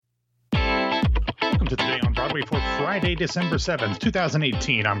to the Day on Broadway for Friday, December 7th,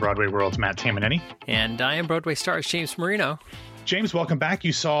 2018. I'm Broadway World's Matt Tamanini. And I am Broadway Stars James Marino. James, welcome back.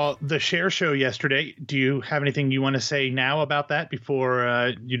 You saw the Cher show yesterday. Do you have anything you want to say now about that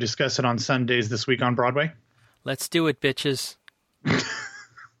before you discuss it on Sundays this week on Broadway? Let's do it, bitches. All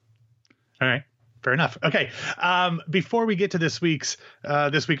right. Fair enough. Okay. Before we get to this week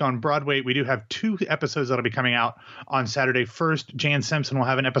on Broadway, we do have two episodes that'll be coming out on Saturday. First, Jan Simpson will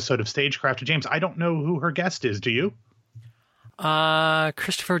have an episode of Stagecraft. James, I don't know who her guest is. Do you?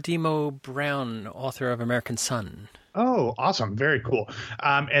 Christopher Demo Brown, author of American Son. Oh, awesome. Very cool.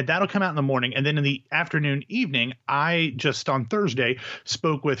 And that'll come out in the morning. And then in the afternoon, evening, I just on Thursday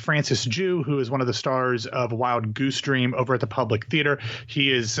spoke with Francis Jew, who is one of the stars of Wild Goose Dream over at the Public Theater.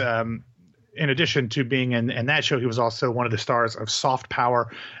 He is in addition to being in that show, he was also one of the stars of Soft Power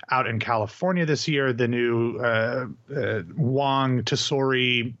out in California this year, the new Wong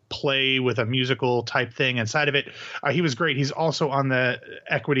Tesori play with a musical type thing inside of it. He was great. He's also on the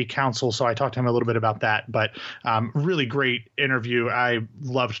Equity Council, so I talked to him a little bit about that, but really great interview. I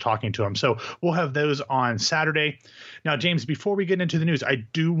loved talking to him. So we'll have those on Saturday. Now, James, before we get into the news, I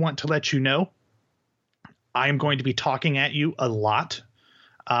do want to let you know I am going to be talking at you a lot.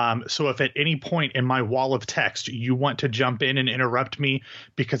 So if at any point in my wall of text you want to jump in and interrupt me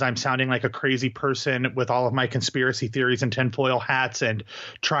because I'm sounding like a crazy person with all of my conspiracy theories and tinfoil hats and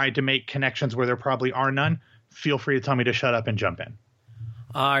trying to make connections where there probably are none, feel free to tell me to shut up and jump in.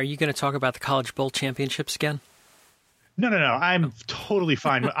 Are you going to talk about the College Bowl championships again? No. I'm totally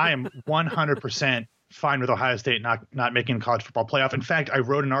fine. I am 100% fine with Ohio State not making the college football playoff. In fact, I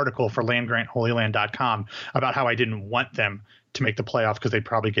wrote an article for landgrantholyland.com about how I didn't want them to make the playoff because they'd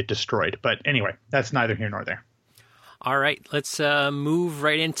probably get destroyed. But anyway, that's neither here nor there. All right, let's move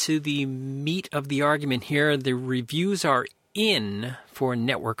right into the meat of the argument here. The reviews are in for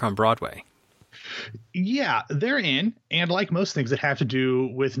Network on Broadway. Yeah, they're in. And like most things that have to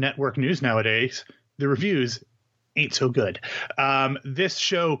do with network news nowadays, the reviews ain't so good. This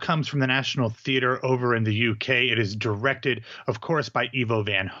show comes from the National Theatre over in the UK. It is directed, of course, by Ivo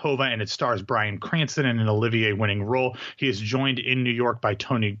Van Hove, and it stars Bryan Cranston in an Olivier-winning role. He is joined in New York by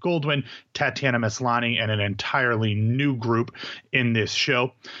Tony Goldwyn, Tatiana Maslany, and an entirely new group in this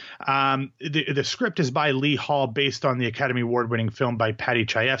show. The script is by Lee Hall, based on the Academy Award-winning film by Paddy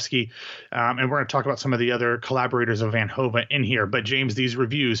Chayefsky. And we're going to talk about some of the other collaborators of Van Hove in here. But, James, these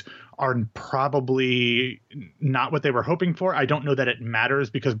reviews are probably not what they were hoping for. I don't know that it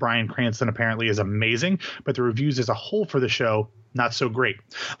matters because Bryan Cranston apparently is amazing, but the reviews as a whole for the show, not so great.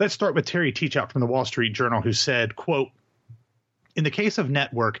 Let's start with Terry Teachout from the Wall Street Journal, who said, quote, "In the case of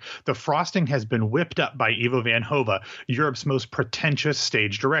Network, the frosting has been whipped up by Ivo Van Hove, Europe's most pretentious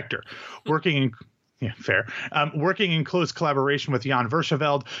stage director. Working in close collaboration with Jan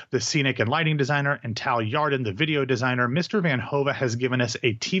Verscheveld, the scenic and lighting designer, and Tal Yarden, the video designer, Mr. Van Hove has given us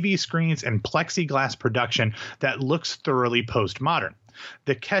a TV screens and plexiglass production that looks thoroughly postmodern.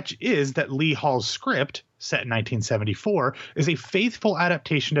 The catch is that Lee Hall's script, set in 1974, is a faithful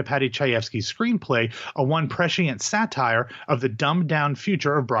adaptation to Paddy Chayefsky's screenplay, a one prescient satire of the dumbed-down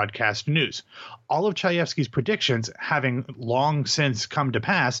future of broadcast news. All of Chayefsky's predictions having long since come to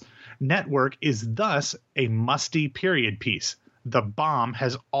pass, Network is thus a musty period piece. The bomb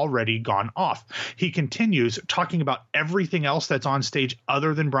has already gone off." He continues talking about everything else that's on stage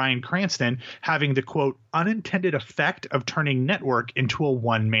other than Bryan Cranston having the, quote, "unintended effect of turning Network into a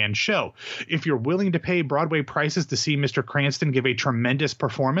one-man show. If you're willing to pay Broadway prices to see Mr. Cranston give a tremendous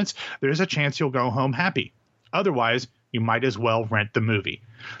performance, there's a chance you'll go home happy. Otherwise, you might as well rent the movie."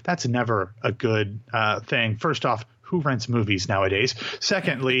 That's never a good thing. First off, who rents movies nowadays?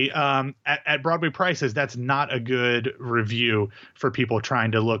 Secondly, at Broadway prices, that's not a good review for people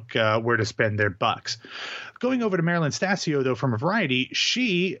trying to look where to spend their bucks. Going over to Marilyn Stasio, though, from Variety,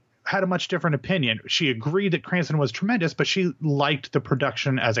 she had a much different opinion. She agreed that Cranston was tremendous, but she liked the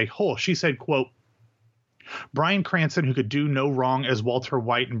production as a whole. She said, quote, "Bryan Cranston, who could do no wrong as Walter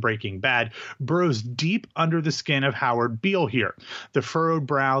White in Breaking Bad, burrows deep under the skin of Howard Beale here. The furrowed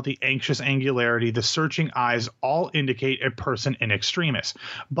brow, the anxious angularity, the searching eyes all indicate a person in extremis.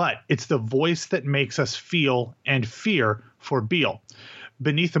 But it's the voice that makes us feel and fear for Beale.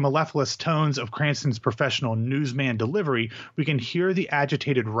 Beneath the mellifluous tones of Cranston's professional newsman delivery, we can hear the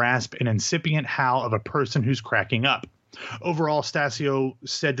agitated rasp and incipient howl of a person who's cracking up." Overall, Stasio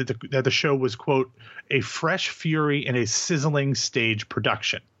said that the show was, quote, "a fresh fury in a sizzling stage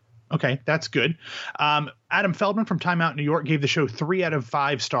production." Okay, that's good. Adam Feldman from Time Out New York gave the show 3 out of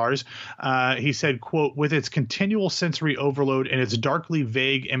 5 stars. He said, quote, "With its continual sensory overload and its darkly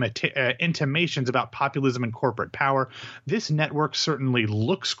vague intimations about populism and corporate power, this network certainly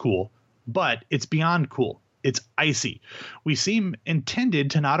looks cool, but it's beyond cool. It's icy. We seem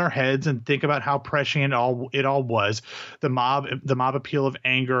intended to nod our heads and think about how prescient it all was, the mob appeal of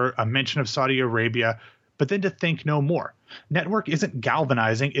anger, a mention of Saudi Arabia, but then to think no more. Network isn't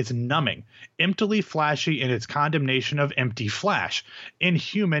galvanizing, it's numbing, emptily flashy in its condemnation of empty flash,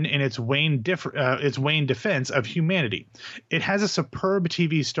 inhuman in its vain defense of humanity. It has a superb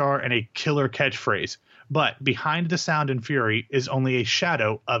TV star and a killer catchphrase, but behind the sound and fury is only a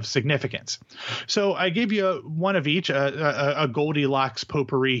shadow of significance. So I gave you one of each, a Goldilocks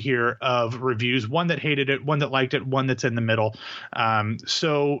potpourri here of reviews, one that hated it, one that liked it, one that's in the middle.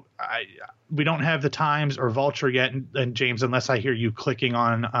 We don't have the Times or Vulture yet, and James, unless I hear you clicking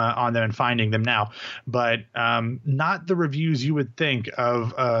on them and finding them now, but not the reviews you would think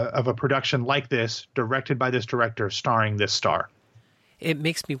of a production like this, directed by this director, starring this star. It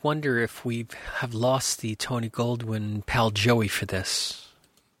makes me wonder if we have lost the Tony Goldwyn pal Joey for this.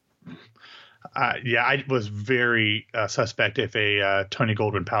 Yeah, I was very suspect if a Tony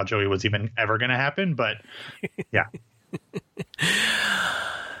Goldwyn pal Joey was even ever going to happen, but yeah.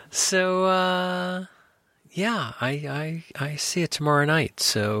 So, yeah, I see it tomorrow night.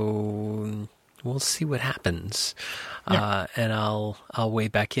 So we'll see what happens, and I'll weigh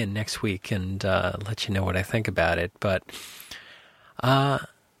back in next week and let you know what I think about it. But Bryan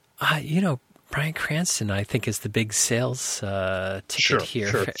Cranston, I think, is the big sales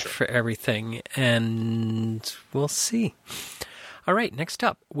ticket for everything, and we'll see. All right, next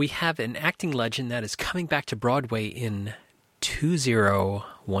up, we have an acting legend that is coming back to Broadway in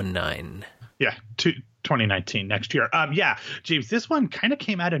 2019. Yeah, 2019, next year. James, this one kind of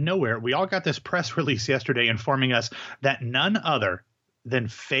came out of nowhere. We all got this press release yesterday informing us that none other than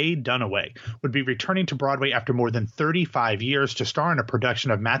Faye Dunaway would be returning to Broadway after more than 35 years to star in a production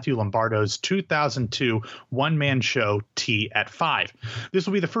of Matthew Lombardo's 2002 one-man show Tea at 5. This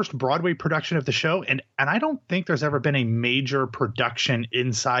will be the first Broadway production of the show, and I don't think there's ever been a major production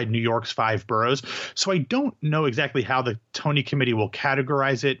inside New York's 5 boroughs, so I don't know exactly how the Tony Committee will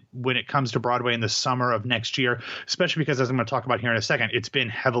categorize it when it comes to Broadway in the summer of next year, especially because, as I'm going to talk about here in a second, it's been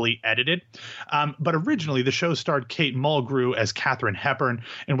heavily edited. But originally, the show starred Kate Mulgrew as Katharine Hepburn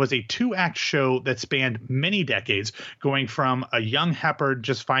and was a 2-act show that spanned many decades, going from a young Hepburn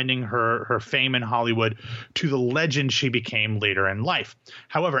just finding her fame in Hollywood to the legend she became later in life.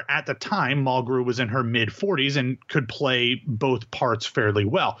 However, at the time, Mulgrew was in her mid-40s and could play both parts fairly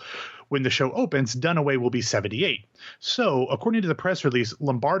well. When the show opens, Dunaway will be 78. So, according to the press release,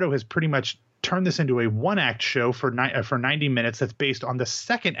 Lombardo has pretty much turned this into a 1-act show for 90 minutes that's based on the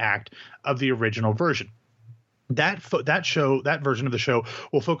second act of the original version. That version of the show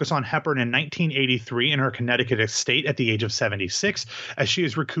will focus on Hepburn in 1983 in her Connecticut estate at the age of 76 as she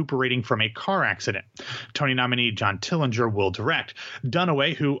is recuperating from a car accident. Tony nominee John Tillinger will direct.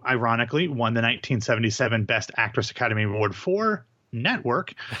 Dunaway, who ironically won the 1977 Best Actress Academy Award for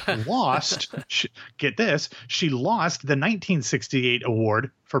Network, lost, get this, she lost the 1968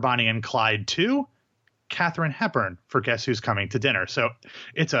 award for Bonnie and Clyde to Katharine Hepburn for Guess Who's Coming to Dinner. So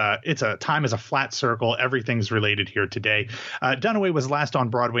it's a time as a flat circle. Everything's related here today. Dunaway was last on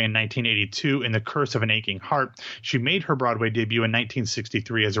Broadway in 1982 in The Curse of an Aching Heart. She made her Broadway debut in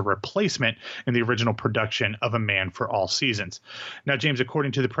 1963 as a replacement in the original production of A Man for All Seasons. Now, James,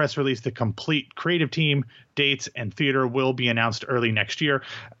 according to the press release, the complete creative team, dates, and theater will be announced early next year.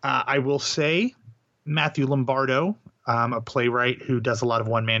 I will say Matthew Lombardo, a playwright who does a lot of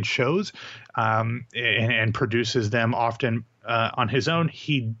one-man shows and produces them often on his own.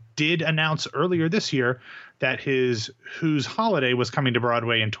 He did announce earlier this year that his Who's Holiday was coming to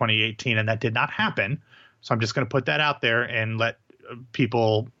Broadway in 2018, and that did not happen. So I'm just going to put that out there and let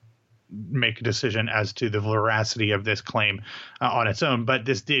people make a decision as to the veracity of this claim on its own. But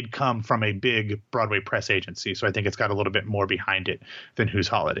this did come from a big Broadway press agency, so I think it's got a little bit more behind it than Who's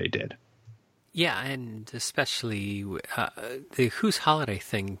Holiday did. Yeah, and especially the Who's Holiday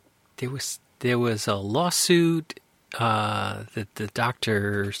thing, there was a lawsuit, the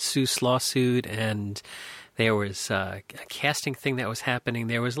Dr. Seuss lawsuit, and there was a casting thing that was happening.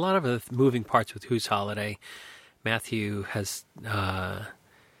 There was a lot of moving parts with Who's Holiday. Matthew has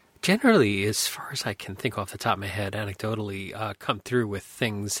generally, as far as I can think off the top of my head, anecdotally, come through with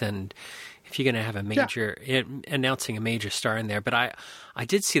things, and if you're going to have a major announcing a major star in there. But I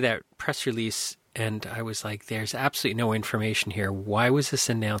did see that press release, and I was like, there's absolutely no information here. Why was this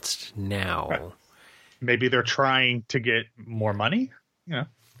announced now? Right. Maybe they're trying to get more money. Yeah.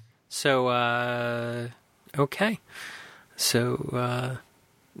 So, okay. So,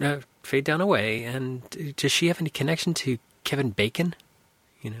 Faye Dunaway, and does she have any connection to Kevin Bacon?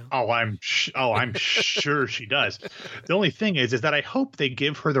 I'm sure she does. The only thing is that I hope they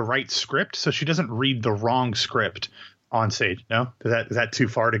give her the right script so she doesn't read the wrong script on stage. No, is that too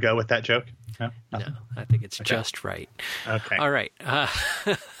far to go with that joke? No, I think it's just right. Okay. All right.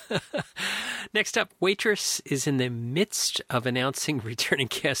 Next up, Waitress is in the midst of announcing returning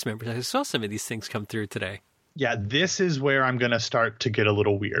cast members. I saw some of these things come through today. Yeah, this is where I'm going to start to get a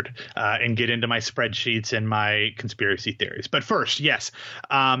little weird and get into my spreadsheets and my conspiracy theories. But first, yes,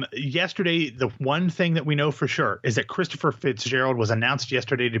 yesterday, the one thing that we know for sure is that Christopher Fitzgerald was announced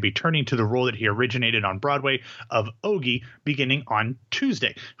yesterday to be turning to the role that he originated on Broadway of Ogie beginning on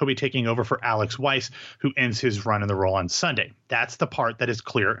Tuesday. He'll be taking over for Alex Weiss, who ends his run in the role on Sunday. That's the part that is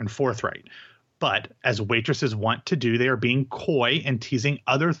clear and forthright. But as waitresses want to do, they are being coy and teasing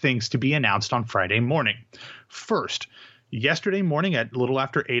other things to be announced on Friday morning. First, yesterday morning at a little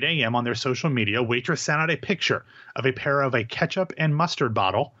after 8 a.m. on their social media, Waitress sent out a picture of a pair of a ketchup and mustard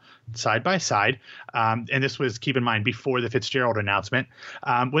bottle side by side. And this was, keep in mind, before the Fitzgerald announcement,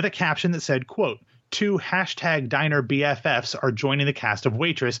 with a caption that said, quote, "Two #Diner BFFs are joining the cast of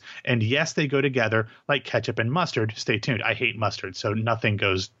Waitress, and yes, they go together like ketchup and mustard. Stay tuned." I hate mustard, so nothing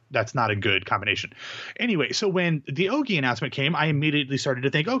goes. That's not a good combination. Anyway, so when the Ogie announcement came, I immediately started to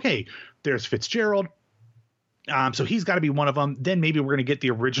think, okay, there's Fitzgerald. So he's got to be one of them. Then maybe we're going to get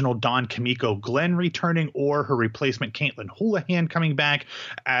the original Dawn Kimiko Glenn returning, or her replacement Caitlin Houlihan coming back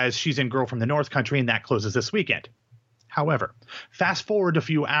as she's in Girl from the North Country, and that closes this weekend. However, fast forward a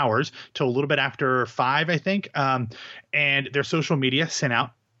few hours to a little bit after 5, I think, and their social media sent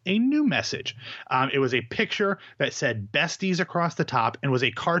out a new message. It was a picture that said besties across the top and was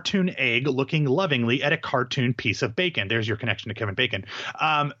a cartoon egg looking lovingly at a cartoon piece of bacon. There's your connection to Kevin Bacon.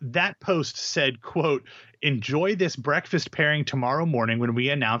 That post said, quote, "Enjoy this breakfast pairing tomorrow morning when we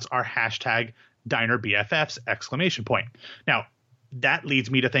announce our #Diner BFFs, exclamation point." Now, that leads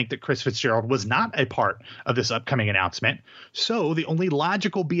me to think that Chris Fitzgerald was not a part of this upcoming announcement. So the only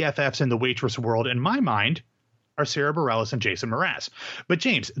logical BFFs in the Waitress world, in my mind, are Sarah Bareilles and Jason Mraz. But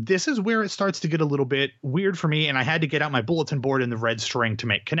James, this is where it starts to get a little bit weird for me, and I had to get out my bulletin board and the red string to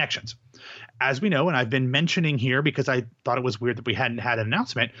make connections. As we know, and I've been mentioning here because I thought it was weird that we hadn't had an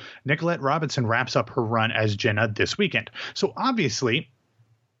announcement, Nicolette Robinson wraps up her run as Jenna this weekend. So obviously,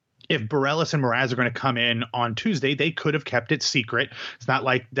 if Bareilles and Mraz are going to come in on Tuesday, they could have kept it secret. It's not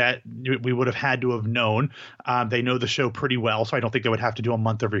like that we would have had to have known. They know the show pretty well, so I don't think they would have to do a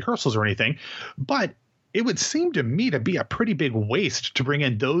month of rehearsals or anything. But it would seem to me to be a pretty big waste to bring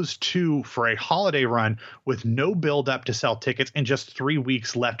in those two for a holiday run with no build up to sell tickets and just 3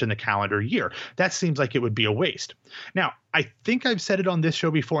 weeks left in the calendar year. That seems like it would be a waste. Now, I think I've said it on this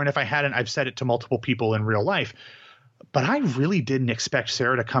show before, and if I hadn't, I've said it to multiple people in real life. But I really didn't expect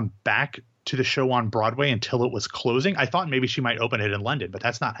Sarah to come back to the show on Broadway until it was closing. I thought maybe she might open it in London, but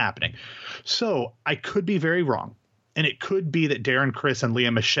that's not happening. So I could be very wrong. And it could be that Darren Criss and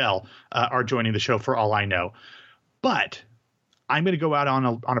Leah Michelle are joining the show for all I know. But I'm going to go out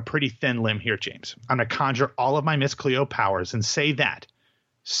on a pretty thin limb here, James. I'm going to conjure all of my Miss Cleo powers and say that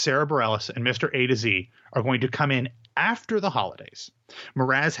Sarah Bareilles and Mr. A to Z are going to come in after the holidays.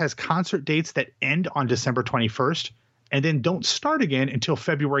 Mraz has concert dates that end on December 21st. And then don't start again until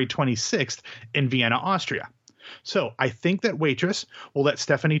February 26th in Vienna, Austria. So I think that Waitress will let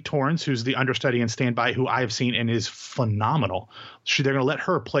Stephanie Torrance, who's the understudy and standby, who I have seen and is phenomenal. They're going to let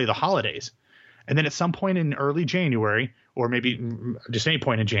her play the holidays. And then at some point in early January, or maybe just any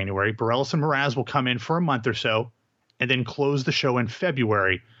point in January, Bareilles and Mraz will come in for a month or so and then close the show in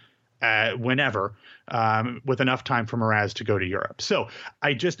February, whenever, with enough time for Mraz to go to Europe. So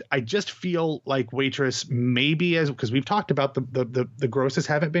I just feel like Waitress, maybe because we've talked about the grosses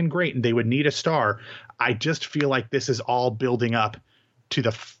haven't been great and they would need a star. I just feel like this is all building up to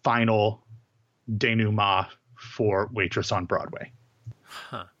the final denouement for Waitress on Broadway.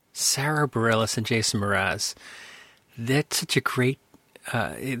 Huh. Sarah Bareilles and Jason Mraz. That's such a great.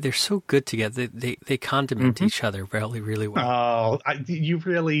 They're so good together. They condiment each other really, really well. Oh,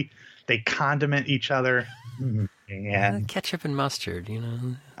 they condiment each other. Man. Ketchup and mustard, you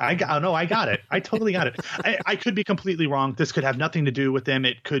know. I got it. I totally got it. I could be completely wrong. This could have nothing to do with them.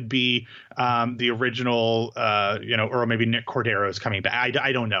 It could be the original, or maybe Nick Cordero's coming back.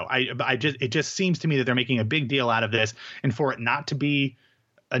 I don't know. It just seems to me that they're making a big deal out of this, and for it not to be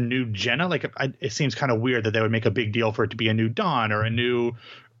a new Jenna, it seems kind of weird that they would make a big deal for it to be a new Dawn or a new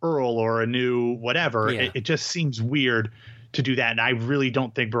Earl or a new whatever. Yeah. It just seems weird to do that. And I really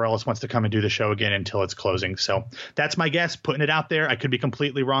don't think Bareilles wants to come and do the show again until it's closing. So that's my guess, putting it out there. I could be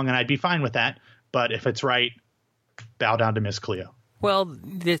completely wrong and I'd be fine with that. But if it's right, bow down to Miss Cleo. Well,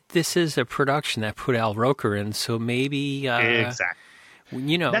 this is a production that put Al Roker in. So maybe, exactly.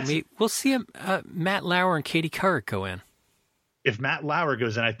 we'll see Matt Lauer and Katie Couric go in. If Matt Lauer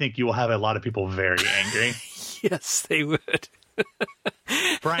goes in, I think you will have a lot of people very angry. Yes, they would.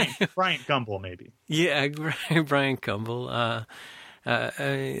 Brian Gumbel, maybe. Yeah, Brian Gumbel.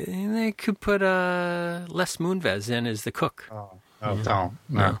 They could put Les Moonves in as the cook. No.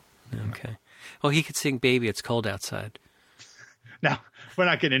 Okay. Well, he could sing "Baby, It's Cold Outside." Now, we're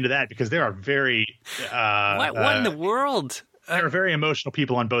not getting into that because there are very what in the world? There are very emotional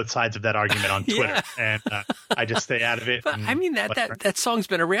people on both sides of that argument on Twitter, and I just stay out of it. But I mean that song's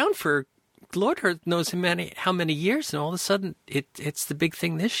been around for Lord knows how many years, and all of a sudden it's the big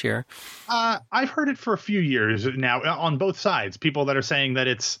thing this year. I've heard it for a few years now on both sides. People that are saying that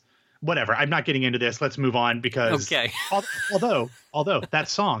it's whatever. I'm not getting into this. Let's move on because although that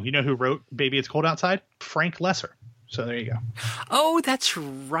song, you know who wrote "Baby It's Cold Outside"? Frank Lesser. So there you go. Oh, that's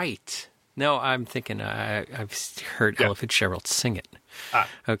right. No, I'm thinking I've heard Ella Fitzgerald sing it.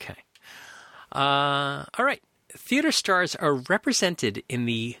 Okay. All right. Theater stars are represented in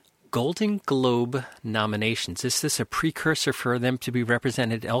the Golden Globe nominations. Is this a precursor for them to be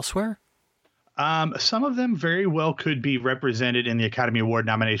represented elsewhere? Some of them very well could be represented in the Academy Award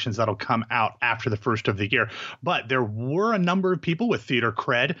nominations that'll come out after the first of the year. But there were a number of people with theater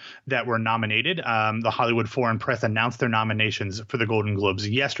cred that were nominated. The Hollywood Foreign Press announced their nominations for the Golden Globes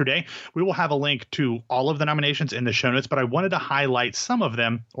yesterday. We will have a link to all of the nominations in the show notes, but I wanted to highlight some of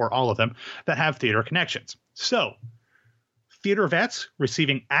them, or all of them, that have theater connections. So, theater vets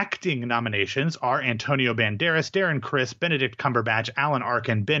receiving acting nominations are Antonio Banderas, Darren Criss, Benedict Cumberbatch, Alan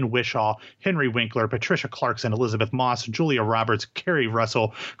Arkin, Ben Whishaw, Henry Winkler, Patricia Clarkson, Elizabeth Moss, Julia Roberts, Kerry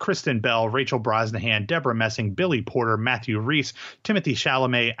Russell, Kristen Bell, Rachel Brosnahan, Deborah Messing, Billy Porter, Matthew Rhys, Timothy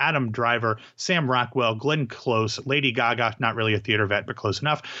Chalamet, Adam Driver, Sam Rockwell, Glenn Close, Lady Gaga, not really a theater vet, but close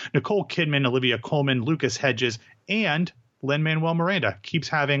enough, Nicole Kidman, Olivia Colman, Lucas Hedges, and Lin-Manuel Miranda. Keeps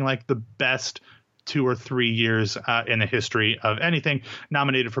having like the best 2 or 3 years in the history of anything,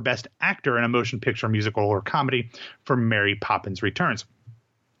 nominated for Best Actor in a Motion Picture, Musical, or Comedy for Mary Poppins Returns.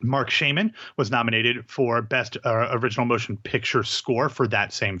 Mark Shaman was nominated for Best Original Motion Picture Score for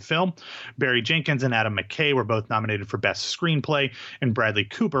that same film. Barry Jenkins and Adam McKay were both nominated for Best Screenplay, and Bradley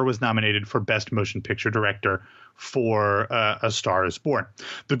Cooper was nominated for Best Motion Picture Director for A Star is Born.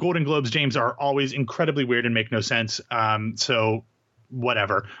 The Golden Globes, James, are always incredibly weird and make no sense. So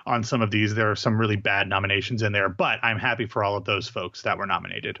whatever, on some of these, there are some really bad nominations in there, but I'm happy for all of those folks that were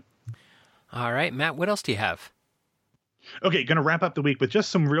nominated. All right, Matt, what else do you have? Okay, going to wrap up the week with just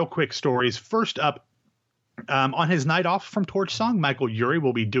some real quick stories. First up, on his night off from Torch Song, Michael Urie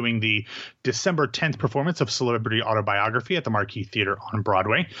will be doing the December 10th performance of Celebrity Autobiography at the Marquis Theater on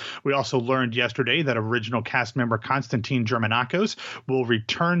Broadway. We also learned yesterday that original cast member Konstantin Germanakos will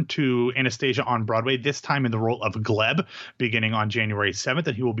return to Anastasia on Broadway, this time in the role of Gleb, beginning on January 7th,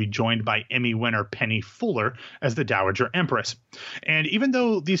 and he will be joined by Emmy winner Penny Fuller as the Dowager Empress. And even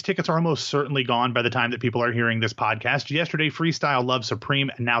though these tickets are almost certainly gone by the time that people are hearing this podcast, yesterday Freestyle Love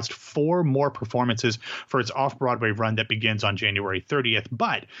Supreme announced 4 more performances for its off-Broadway run that begins on January 30th.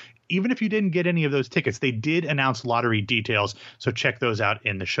 But even if you didn't get any of those tickets, they did announce lottery details, so check those out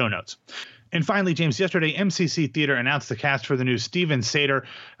in the show notes. And finally, James, yesterday, MCC Theater announced the cast for the new Steven Sater,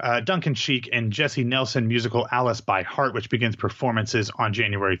 Duncan Sheik, and Jesse Nelson musical Alice by Heart, which begins performances on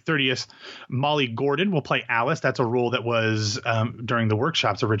January 30th. Molly Gordon will play Alice. That's a role that was, during the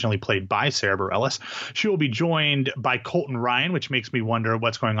workshops, originally played by Sarah Bareilles. She will be joined by Colton Ryan, which makes me wonder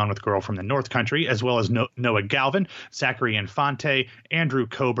what's going on with Girl from the North Country, as well as Noah Galvin, Zachary Infante, Andrew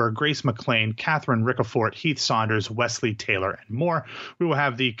Kober, Grace McLean, Catherine Ricafort, Heath Saunders, Wesley Taylor, and more. We will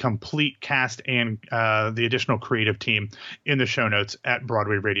have the complete cast and the additional creative team in the show notes at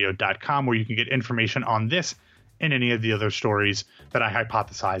BroadwayRadio.com, where you can get information on this and any of the other stories that I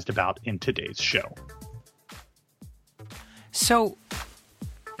hypothesized about in today's show. So,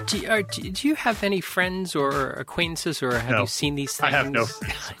 do you have any friends or acquaintances, or have you seen these things? I have no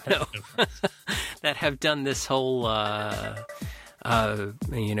friends. No. That have done this whole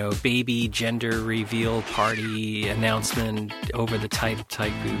baby gender reveal party announcement over the type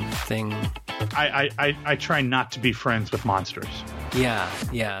thing. I try not to be friends with monsters.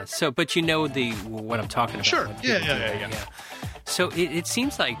 Yeah. So, but you know what I'm talking about. Sure. Yeah. So it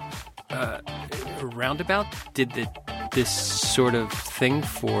seems like Roundabout did this sort of thing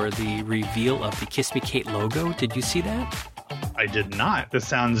for the reveal of the Kiss Me Kate logo. Did you see that? I did not. This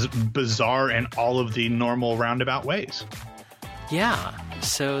sounds bizarre in all of the normal Roundabout ways. Yeah.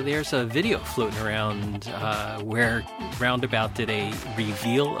 So there's a video floating around where Roundabout did a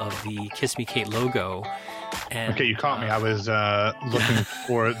reveal of the Kiss Me Kate logo. And, okay, you caught me. I was looking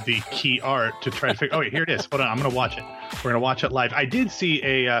for the key art to try to figure. Oh, wait, here it is. Hold on, I'm going to watch it. We're going to watch it live. I did see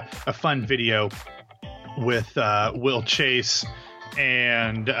a fun video with Will Chase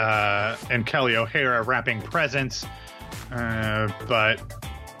and Kelly O'Hara wrapping presents, but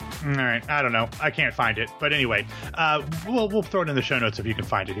all right, I don't know. I can't find it. But anyway, we'll throw it in the show notes if you can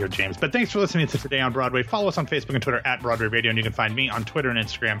find it here, James. But thanks for listening to Today on Broadway. Follow us on Facebook and Twitter at Broadway Radio, and you can find me on Twitter and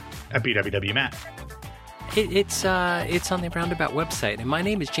Instagram at BWWMatt. It's on the Roundabout website. And my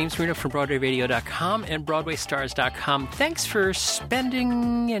name is James Marino from BroadwayRadio.com and BroadwayStars.com. Thanks for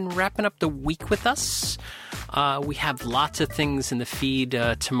spending and wrapping up the week with us. We have lots of things in the feed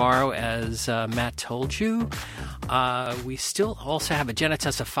tomorrow, as Matt told you. We still also have a Jenna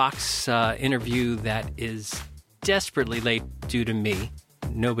Tessa Fox interview that is desperately late due to me.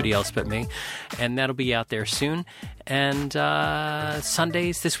 Nobody else but me. And that'll be out there soon. And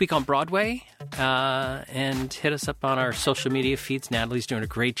Sundays this week on Broadway. And hit us up on our social media feeds. Natalie's doing a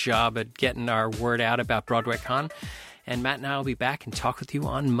great job at getting our word out about BroadwayCon. And Matt and I will be back and talk with you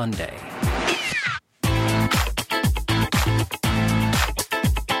on Monday.